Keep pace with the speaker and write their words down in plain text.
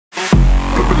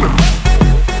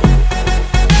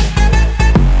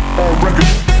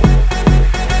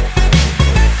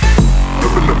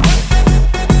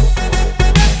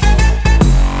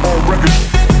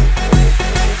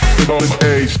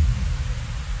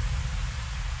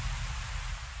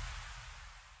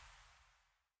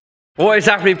What is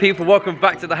happening, people? Welcome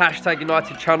back to the Hashtag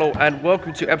United channel and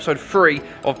welcome to episode 3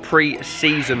 of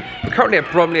pre-season. We're currently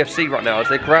at Bromley FC right now as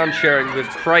they're ground sharing with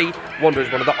Cray Wanderers,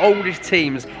 one of the oldest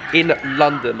teams in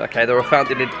London. Okay, they were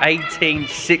founded in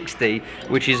 1860,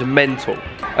 which is mental.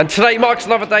 And today marks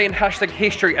another day in Hashtag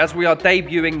history as we are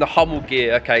debuting the Hummel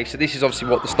gear. Okay, so this is obviously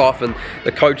what the staff and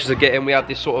the coaches are getting. We have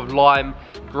this sort of lime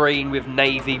green with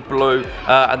navy blue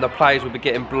and the players will be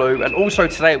getting blue, and also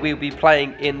today we'll be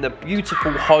playing in the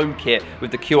beautiful home kit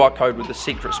with the QR code with the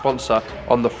secret sponsor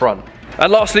on the front. And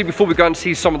lastly, before we go and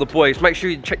see some of the boys, make sure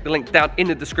you check the link down in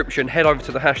the description, head over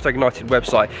to the Hashtag United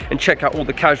website and check out all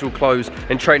the casual clothes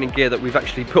and training gear that we've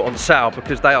actually put on sale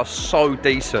because they are so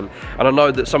decent. And I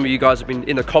know that some of you guys have been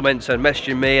in the comments and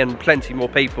messaging me and plenty more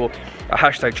people at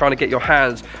Hashtag trying to get your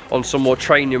hands on some more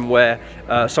training wear,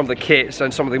 some of the kits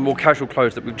and some of the more casual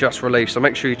clothes that we've just released. So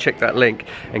make sure you check that link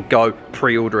and go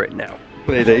pre-order it now.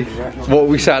 What are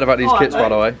we saying about these kits, by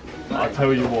the way? I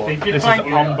tell you what, this is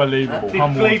unbelievable.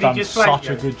 Hummel have done such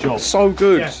a good job. So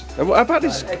good. Yeah. And what about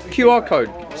this QR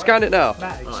code? Scan it now.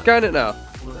 Scan it now.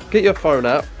 Get your phone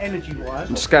out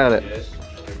and scan it.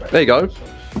 There you go.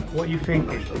 What do you think?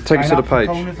 Take it to the page.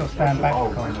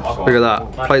 Look at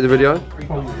that. Play the video.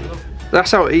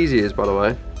 That's how easy it is, by the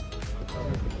way.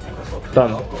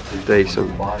 Done. Decent.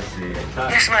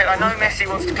 Yes, mate, I know Messi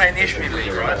wants to play in the Ep3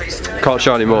 league, right? But he's Can't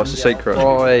show anymore, it's a secret.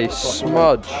 Oh, hey,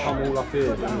 Smudge.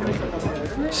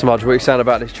 Smudge, what are you saying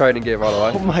about this training gear, by the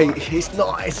way? Oh, mate, it's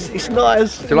nice. It's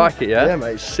nice. Do you like it, yeah? Yeah,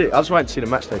 mate, it's sick. I just waiting to see the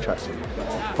matchday tracksuit.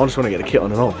 I just want to get the kit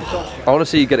on and off. I want to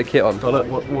see you get a kit on. Oh, look,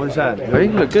 what is that? Oh, you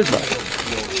look good, mate.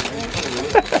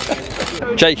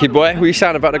 Jakey boy, what are you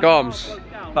saying about the garms?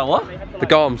 About what? The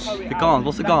garms. The garms,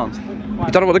 what's the garms?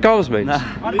 You don't know what the garms means?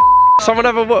 Nah. Someone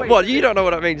ever, what? You don't know what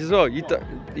that means as well? You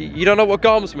don't know what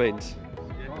garms means?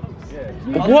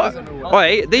 What?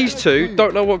 Wait, these two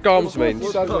don't know what garms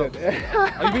means.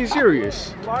 Are you being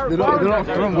serious? They're not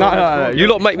from... No. You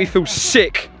lot make me feel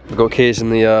sick. We've got keys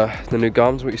in the new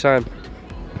garms, what are you saying?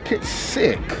 Kit's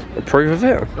sick. Approve of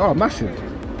it? Oh, massive.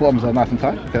 Bottoms are nice and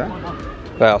tight, look at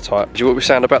that. They are tight. Do you know what we're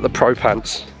saying about the pro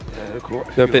pants? Yeah, they're cool.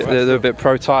 They're a bit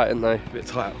pro tight, aren't they? A bit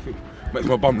tight, I think. Makes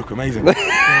my bum look amazing.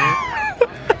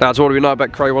 Now, so what do we know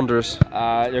about Cray Wanderers?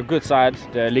 They're a good side.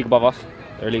 They're a league above us.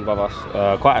 They're a league above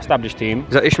us. Quite an established team.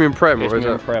 Is that Ishmael Prem or is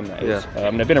Ishmael it? Prem, that is. Yeah.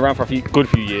 They've been around for a good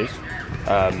few years.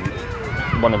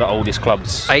 One of the oldest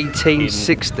clubs.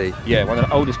 1860. Yeah, one of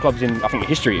the oldest clubs in, I think,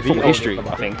 history. Football history,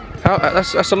 I think.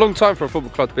 That's a long time for a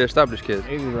football club to be established, kids.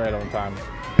 It is a very long time.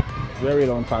 Very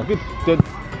long time. Good.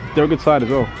 They're a good side as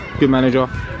well. Good manager.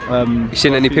 You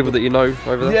seen any people that you know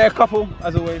over there? Yeah, a couple,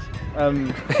 as always.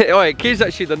 Wait, Kid's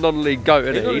actually the non-league GOAT,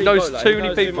 isn't he? He knows too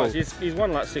many people. He's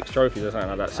won like 6 trophies or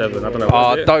something like that, 7. I don't know.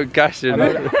 Oh, don't gas him.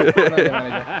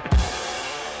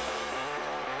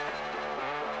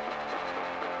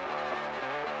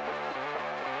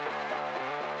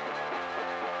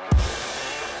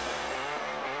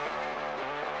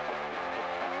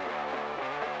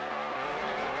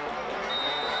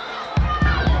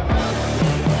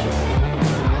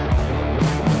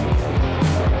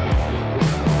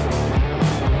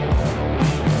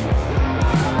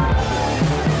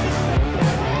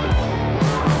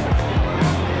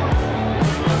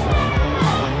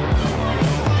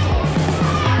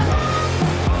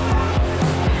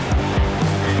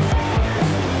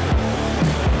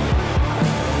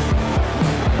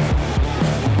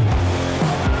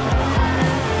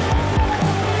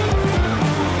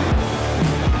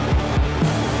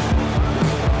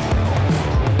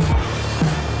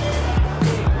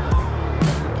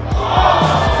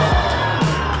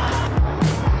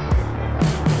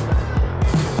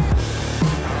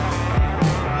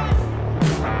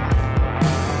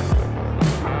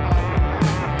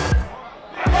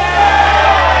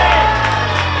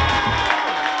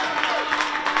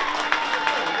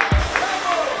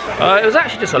 It was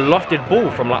actually just a lofted ball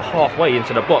from like halfway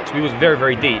into the box. We was very,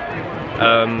 very deep.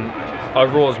 Our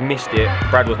Raws missed it.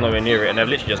 Brad was nowhere near it, and they've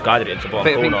literally just guided it into the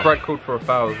bottom corner. I think Brad called for a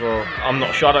foul as well. I'm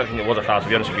not sure. I don't think it was a foul, to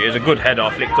be honest with you. It was a good header,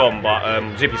 flicked on,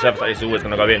 but zippy surface like this is always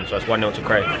going to go in, so it's 1-0 to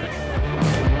Cray.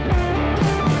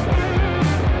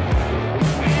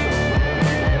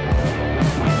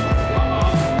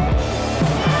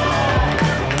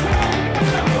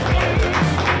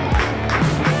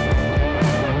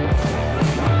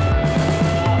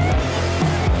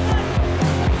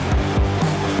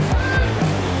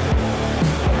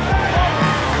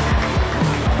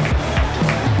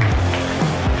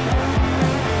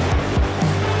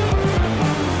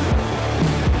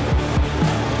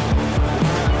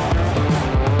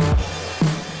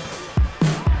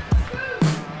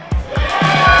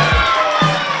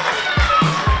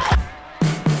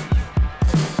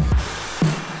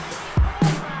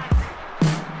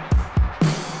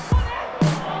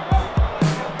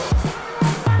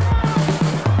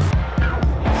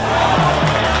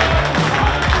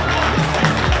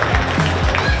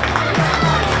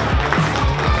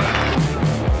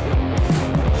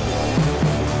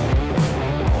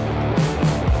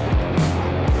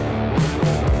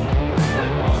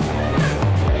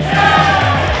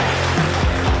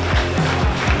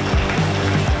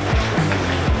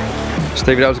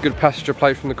 Stevie, that was a good passenger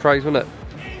play from the Crays, wasn't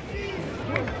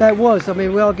it? That was. I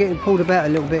mean, we are getting pulled about a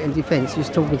little bit in defence.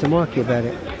 Just talking to Mikey about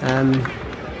it,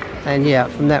 and yeah,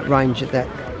 from that range at that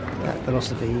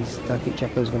velocity, I don't think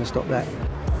Jacko's going to stop that.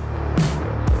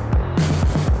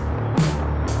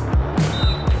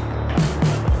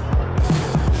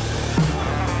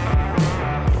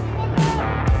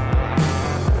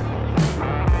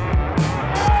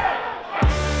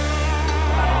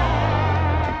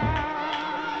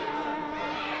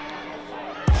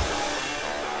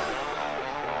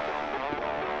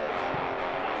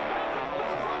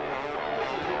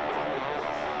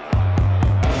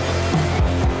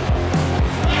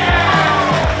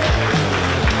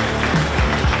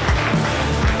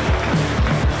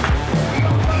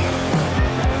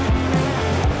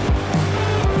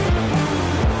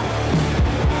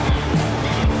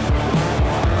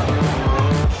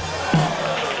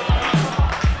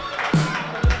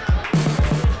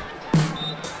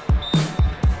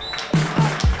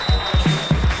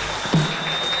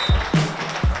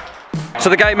 So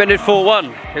the game ended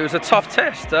 4-1. It was a tough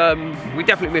test. We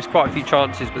definitely missed quite a few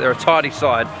chances, but they're a tidy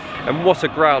side. And what a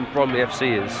ground Bromley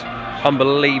FC is.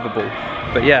 Unbelievable.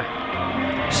 But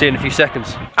yeah, see you in a few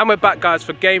seconds. And we're back, guys,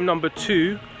 for game number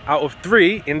 2 out of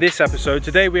 3 in this episode.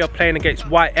 Today we are playing against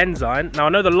White Ensign. Now I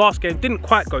know the last game didn't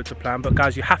quite go to plan, but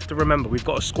guys, you have to remember we've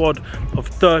got a squad of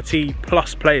 30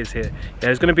 plus players here. Yeah,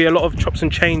 there's going to be a lot of chops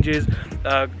and changes.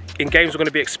 In games we're going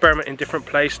to be experimenting different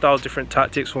play styles, different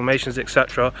tactics, formations,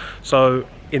 etc. So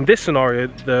in this scenario,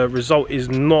 the result is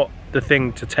not the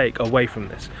thing to take away from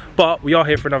this. But we are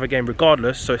here for another game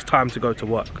regardless, so it's time to go to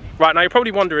work. Right, now you're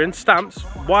probably wondering, Stamps,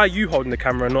 why are you holding the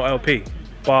camera and not LP?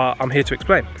 But I'm here to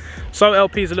explain. So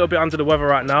LP is a little bit under the weather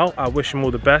right now. I wish him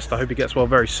all the best. I hope he gets well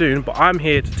very soon. But I'm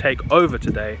here to take over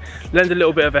today, lend a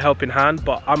little bit of a helping hand.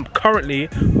 But I'm currently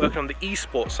working on the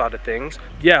esports side of things.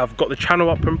 Yeah, I've got the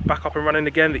channel back up and running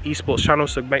again, the esports channel.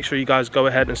 So make sure you guys go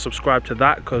ahead and subscribe to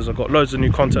that, because I've got loads of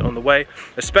new content on the way,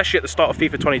 especially at the start of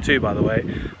FIFA 22, by the way.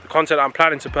 The content I'm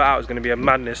planning to put out is going to be a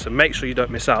madness, so make sure you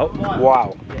don't miss out.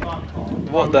 Wow.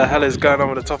 What the hell is going on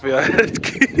with the top of your head,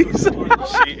 Keys?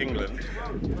 See England.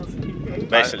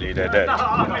 Basically, they're dead.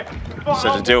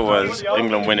 So the deal was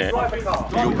England win it.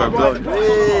 You'll go blood.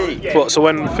 What? So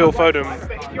when Phil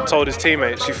Foden told his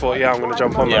teammates, you thought, yeah, I'm going to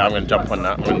jump on that? Yeah, I'm going to jump on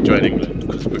that. I'm going to join England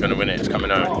because we're going to win it. It's coming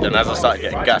home. Then as I started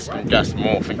getting gassed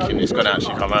more, thinking it's going to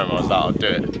actually come home, I was like, I'll do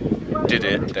it. Did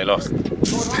it? They lost.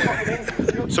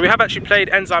 So we have actually played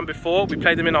Ensign before. We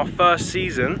played them in our first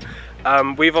season.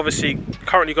 We've obviously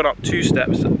currently gone up 2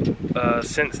 steps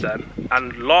since then,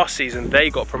 and last season they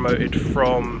got promoted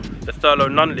from the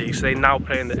Thurlow Nun League, so they now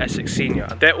play in the Essex Senior.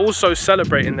 They're also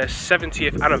celebrating their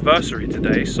 70th anniversary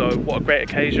today, so what a great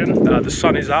occasion. The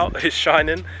sun is out, it's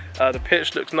shining, the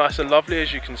pitch looks nice and lovely,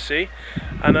 as you can see,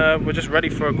 and we're just ready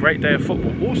for a great day of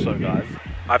football. Also, guys,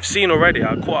 I've seen already,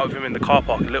 I caught up with him in the car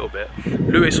park a little bit,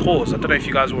 Lewis Hawes, I don't know if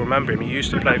you guys will remember him, he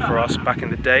used to play for us back in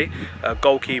the day,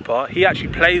 goalkeeper. He actually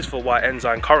plays for White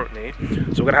Ensign currently,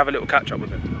 so we're going to have a little catch up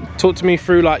with him. Talk to me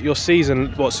through like your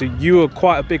season. What, so you were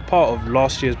quite a big part of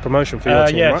last year's promotion for your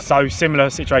team, yeah, right? So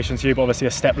similar situation to you, but obviously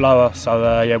a step lower.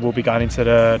 So yeah, we'll be going into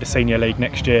the senior league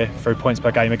next year through points per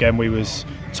game again. We was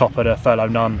top of the Thurlow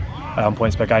Nun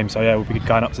points per game, so yeah, we'll be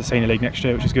going up to the senior league next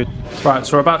year, which is good. Right,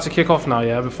 so we're about to kick off now,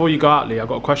 yeah? Before you go out, Lee, I've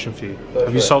got a question for you.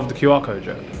 Have you solved the QR code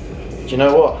yet? Do you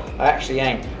know what? I actually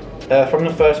ain't. From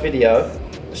the first video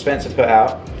Spencer put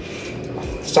out,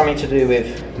 something to do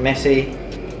with Messi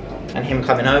and him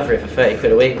coming over here for 30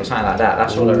 quid a week or something like that.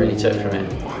 That's all I really took from it.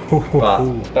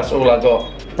 But that's all I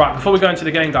got. Right, before we go into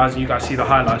the game, guys, and you guys see the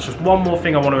highlights, just one more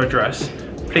thing I want to address.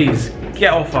 Please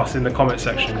get off us in the comment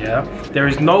section, yeah? There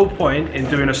is no point in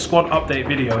doing a squad update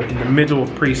video in the middle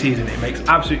of pre-season. It makes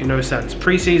absolutely no sense.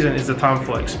 Pre-season is the time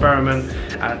for experiment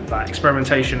and like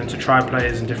experimentation and to try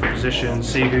players in different positions,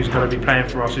 see who's going to be playing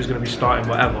for us, who's going to be starting,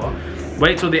 whatever.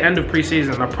 Wait till the end of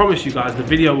pre-season and I promise you guys the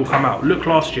video will come out. Look,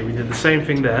 last year we did the same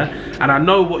thing there, and I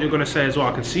know what you're going to say as well.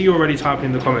 I can see you already typing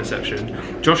in the comment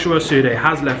section. Joshua Sude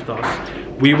has left us.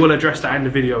 We will address that in the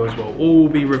video as well. All will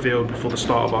be revealed before the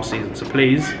start of our season. So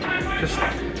please, just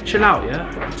chill out,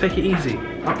 yeah? Take it easy.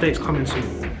 Updates coming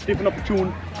soon. Keeping up the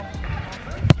tune.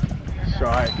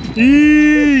 Right.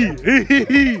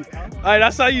 Hey,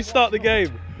 that's how you start the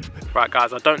game. Right,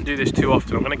 guys, I don't do this too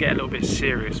often. I'm going to get a little bit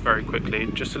serious very quickly,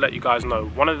 just to let you guys know.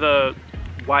 One of the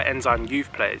White Ensign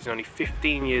youth players is only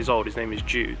 15 years old. His name is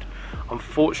Jude.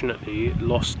 Unfortunately,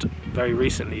 lost very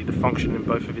recently the function in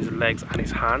both of his legs and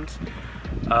his hands.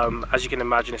 As you can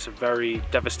imagine, it's a very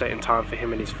devastating time for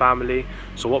him and his family.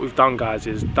 So what we've done, guys,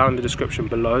 is down in the description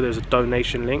below there's a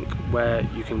donation link where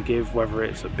you can give, whether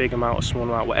it's a big amount or small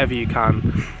amount, whatever you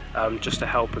can, just to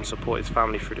help and support his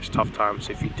family through this tough time.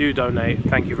 So if you do donate,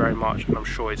 thank you very much, and I'm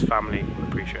sure his family will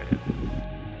appreciate it.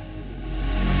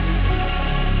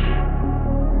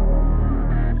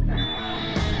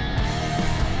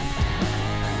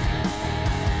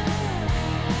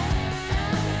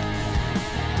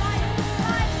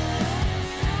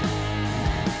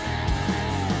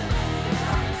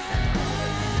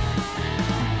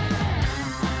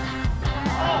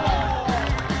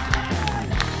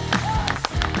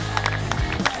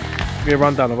 Give me a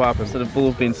rundown of what happened. So the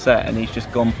ball's been set and he's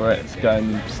just gone for it. It's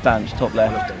going stanch top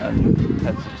left and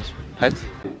heads.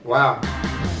 Wow.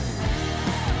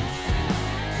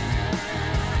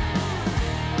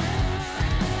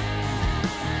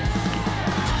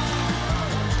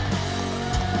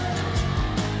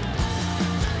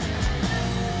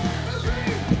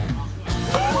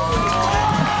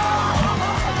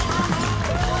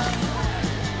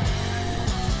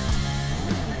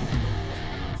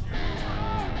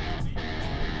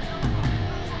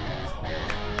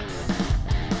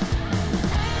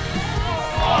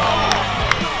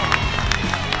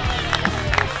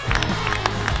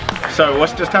 So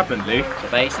what's just happened, Lee? So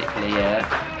basically,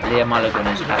 Liam Mulligan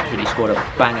has actually scored a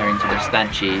banger into the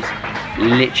stanchies.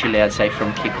 Literally, I'd say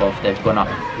from kick-off, they've gone up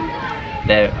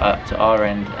there to our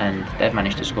end and they've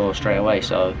managed to score straight away.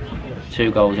 So 2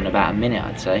 goals in about a minute,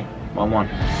 I'd say. 1-1.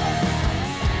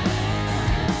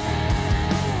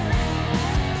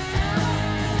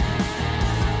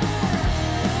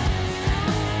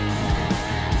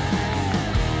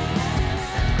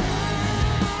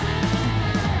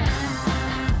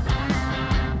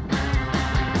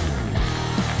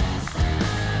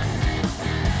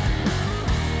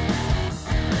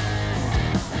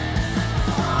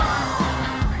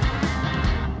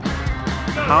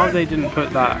 How they didn't put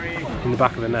that in the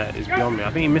back of the net is beyond me.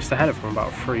 I think he missed the header from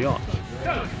about 3 yards.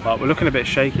 But we're looking a bit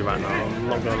shaky right now, I'm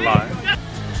not going to lie.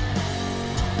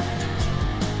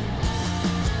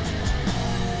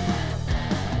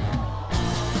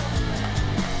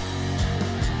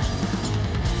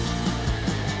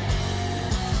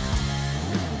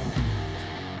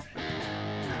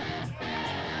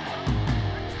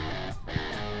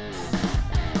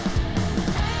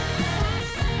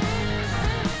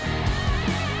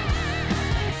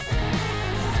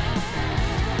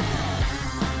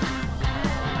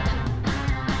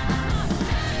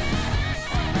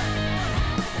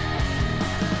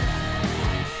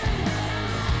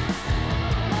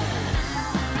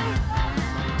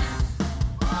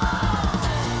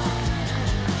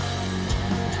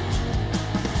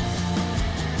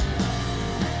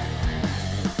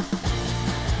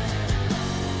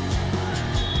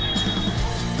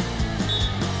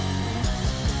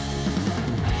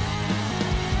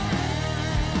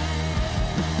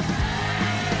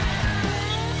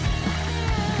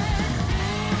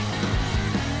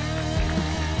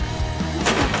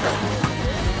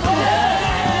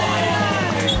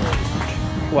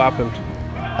 What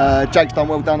happened? Jake's done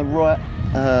well down the right,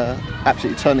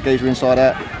 absolutely turned the geezer inside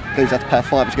out. Geezer had to pay a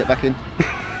fiver to get back in.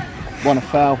 Won a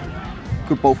foul,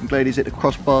 good ball from Glady's hit the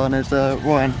crossbar, and there's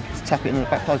Ryan to tap it in the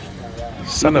back post.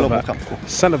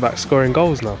 Centre back scoring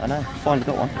goals now. I know, finally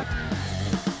got one.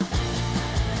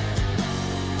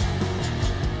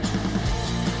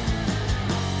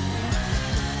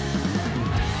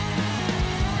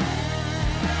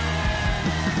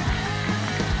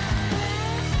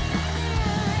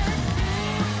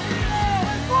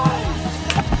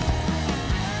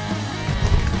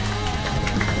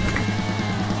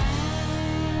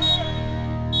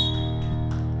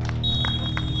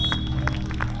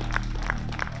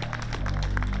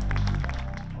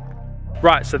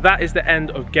 Right, so that is the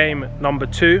end of game number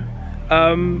 2.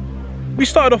 We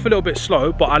started off a little bit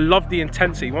slow, but I love the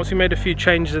intensity. Once we made a few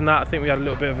changes in that, I think we had a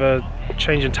little bit of a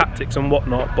change in tactics and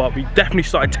whatnot, but we definitely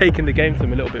started taking the game to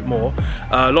them a little bit more.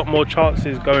 A lot more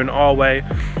chances going our way.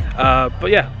 But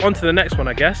yeah, on to the next one,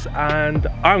 I guess. And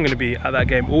I'm going to be at that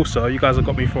game also. You guys have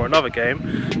got me for another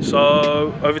game.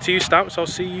 So over to you, Stamps. I'll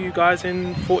see you guys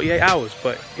in 48 hours,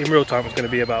 but in real time, it's going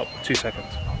to be about 2 seconds.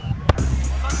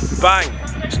 Bang!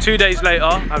 It's 2 days later.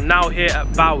 I'm now here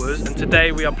at Bowers, and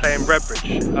today we are playing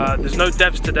Redbridge. There's no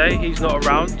Devs today, he's not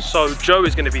around, so Joe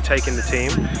is going to be taking the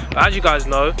team. But as you guys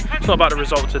know, it's not about the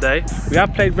result today. We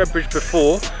have played Redbridge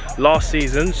before, last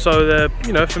season, so they're,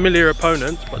 you know, familiar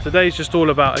opponents, but today's just all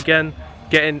about, again,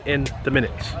 getting in the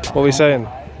minutes. What are we saying?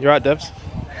 You right, Devs?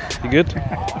 You good?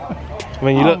 I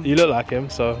mean, you look like him,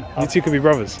 so you two could be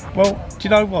brothers. Well, do you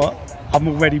know what? I'm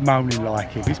already moaning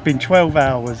like him. It's been 12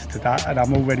 hours today and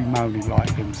I'm already moaning like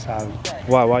him, so...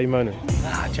 Why are you moaning?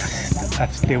 I just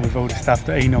have to deal with all the stuff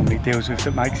that he normally deals with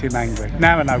that makes him angry.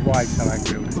 Now I know why he's so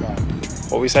angry all the time.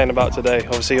 What are we saying about today?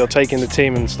 Obviously you're taking the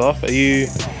team and stuff. Are you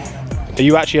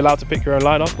actually allowed to pick your own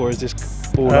lineup, or is this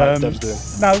all Dev's doing?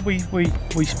 No,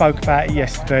 we spoke about it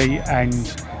yesterday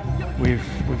and we've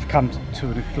come to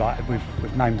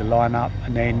we've named the lineup,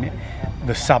 and then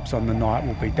the subs on the night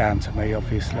will be down to me,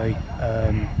 obviously,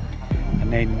 and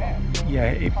then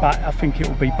but I think it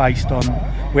will be based on,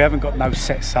 we haven't got no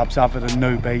set subs other than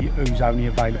Newbie, who's only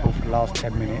available for the last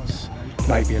 10 minutes,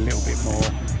 maybe a little bit more.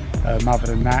 Other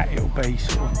than that, it'll be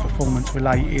sort of performance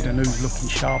related and who's looking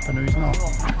sharp and who's not.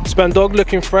 Spandog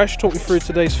looking fresh. Talk me through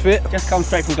today's fit. Just come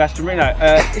straight from Glastonbury.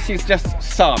 This is just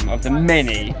some of the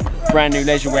many brand new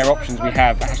leisure wear options we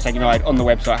have at #United on the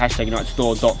website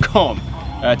 #UnitedStore.com.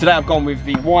 Today I've gone with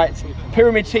the white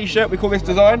pyramid t-shirt. We call this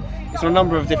design. It's on a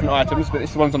number of different items, but this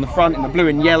is the one's on the front in the blue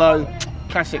and yellow,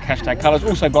 classic #colours.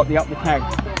 Also got the up the tag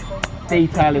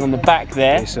detailing on the back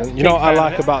there. Decent. You know what I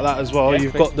like about that as well?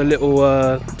 You've got the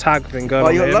little tag thing going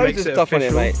on. You've there. got loads of stuff on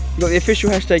it, mate. You've got the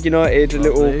official #United, a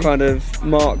little kind of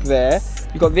mark there.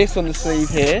 You've got this on the sleeve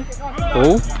here.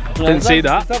 Oh, didn't see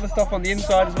that. There's other stuff on the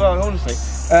inside as well, honestly.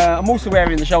 I'm also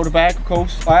wearing the shoulder bag, of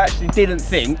course. I actually didn't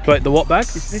think. Wait, the what bag?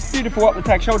 It's this beautiful up the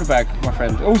tag shoulder bag, my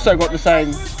friend. Also got the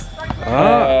same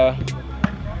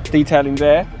detailing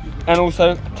there. And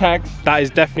also tags. That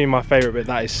is definitely my favourite bit.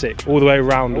 That is sick. All the way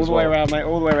around as well. All the way around, mate.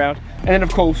 All the way around. And then,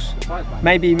 of course,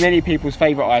 maybe many people's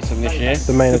favourite item this year.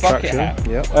 The main attraction.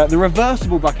 Yep. The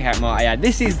reversible bucket hat, might I add.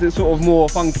 This is the sort of more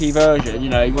funky version. You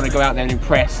know, you want to go out there and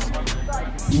impress.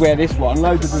 You wear this one.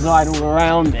 Loads of design all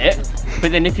around it.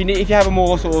 But then if you have a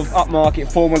more sort of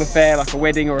upmarket formal affair like a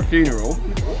wedding or a funeral,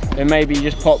 then maybe you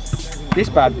just pop this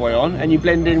bad boy on and you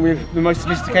blend in with the most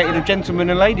sophisticated of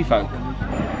gentlemen and lady folk.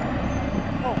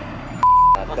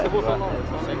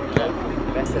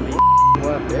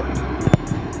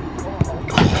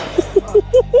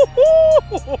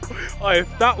 If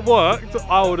that worked,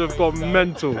 I would have gone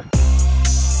mental.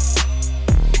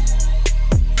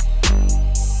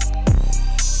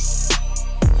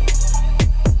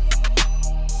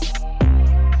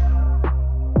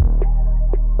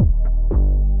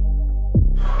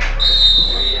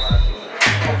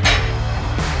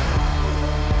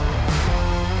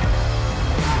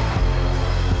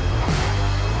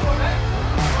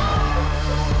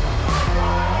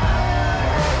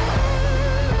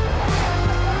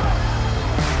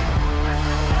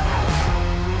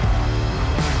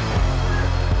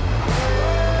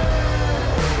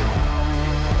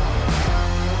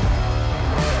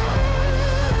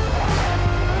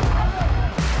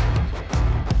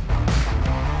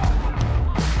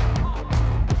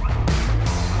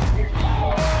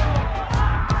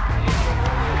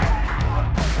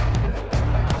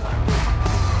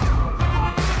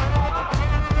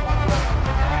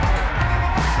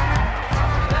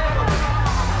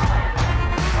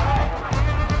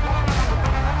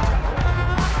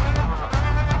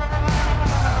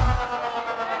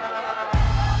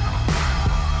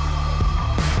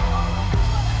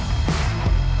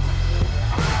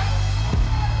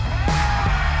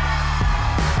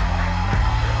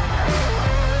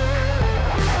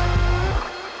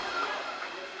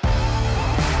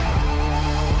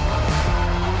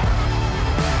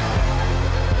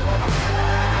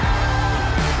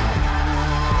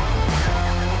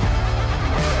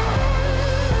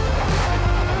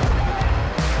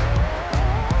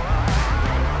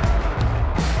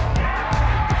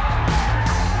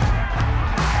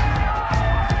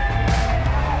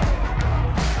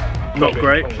 Not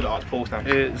great.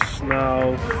 It's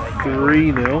now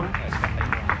 3-0.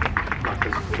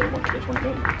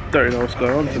 Don't really know what's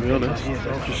going on, to be honest.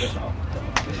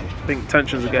 I think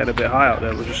tensions are getting a bit high out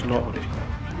there.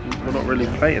 We're not really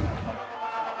playing.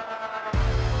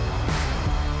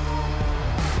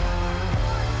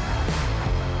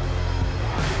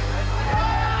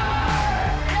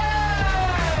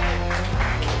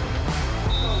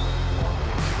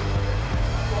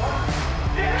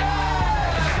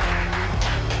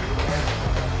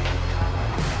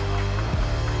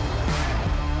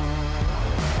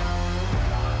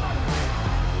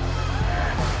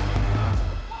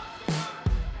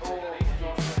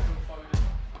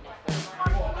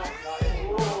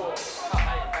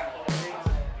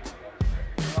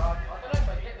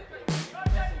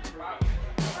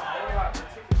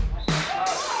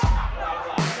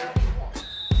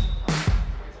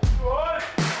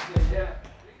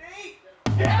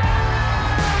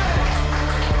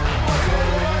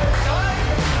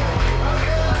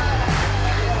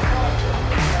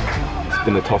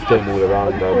 been a tough game all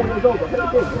around.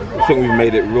 I think we've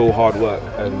made it real hard work,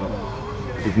 and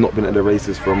we've not been at the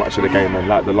races for much of the game, and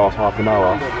like the last half an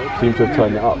hour seems to have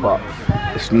turned it up, but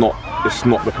it's not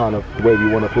the kind of way we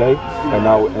want to play, and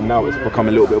now it's become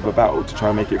a little bit of a battle to try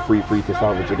and make it 3-3 to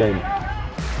salvage the game.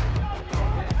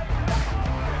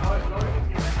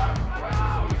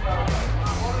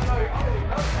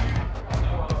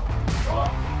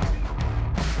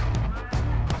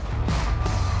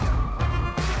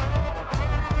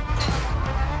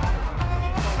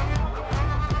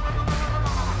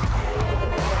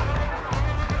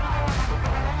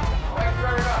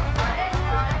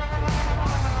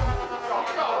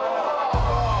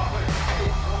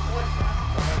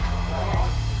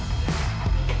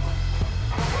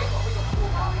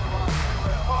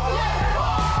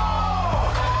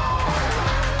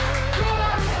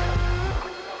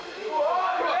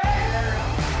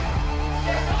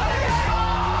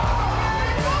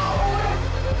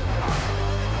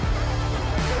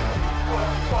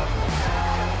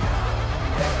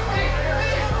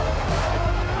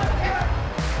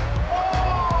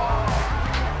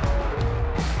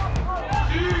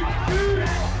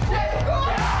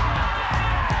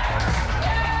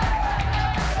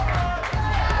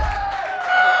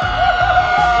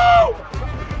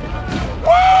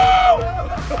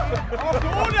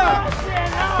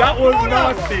 That was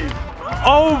nasty.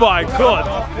 Oh my god.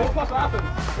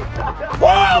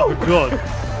 Oh my god.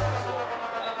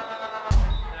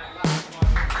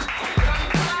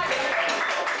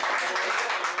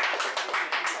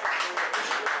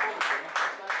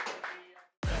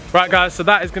 Right guys, so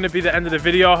that is going to be the end of the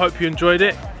video. I hope you enjoyed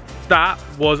it. That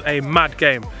was a mad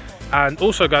game. And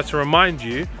also guys, to remind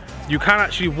you, you can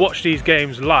actually watch these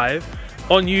games live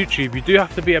on YouTube. You do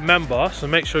have to be a member, so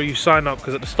make sure you sign up,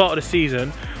 because at the start of the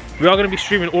season we are going to be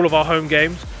streaming all of our home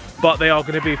games, but they are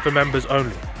going to be for members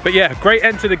only. But yeah, great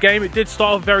end to the game. It did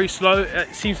start off very slow.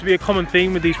 It seems to be a common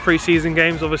theme with these pre-season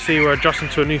games. Obviously we're adjusting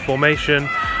to a new formation.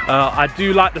 I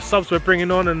do like the subs we're bringing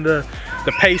on and the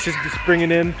pace is just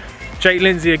bringing in. Jake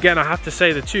Lindsay, again, I have to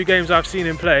say, the 2 games I've seen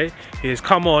him play, he has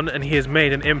come on and he has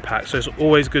made an impact, so it's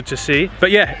always good to see.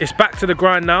 But yeah, it's back to the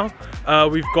grind now.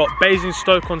 We've got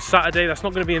Basingstoke on Saturday. That's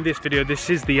not going to be in this video. This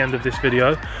is the end of this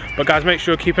video. But guys, make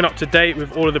sure you're keeping up to date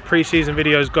with all of the pre-season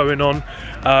videos going on.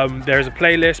 There is a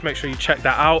playlist. Make sure you check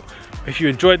that out. If you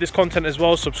enjoyed this content as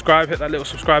well, subscribe, hit that little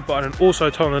subscribe button, and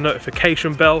also turn on the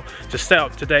notification bell to stay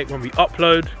up to date when we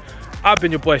upload. I've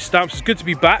been your boy Stamps. It's good to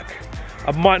be back.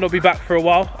 I might not be back for a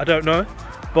while, I don't know.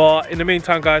 But in the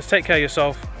meantime guys, take care of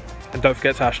yourself and don't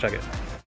forget to hashtag it.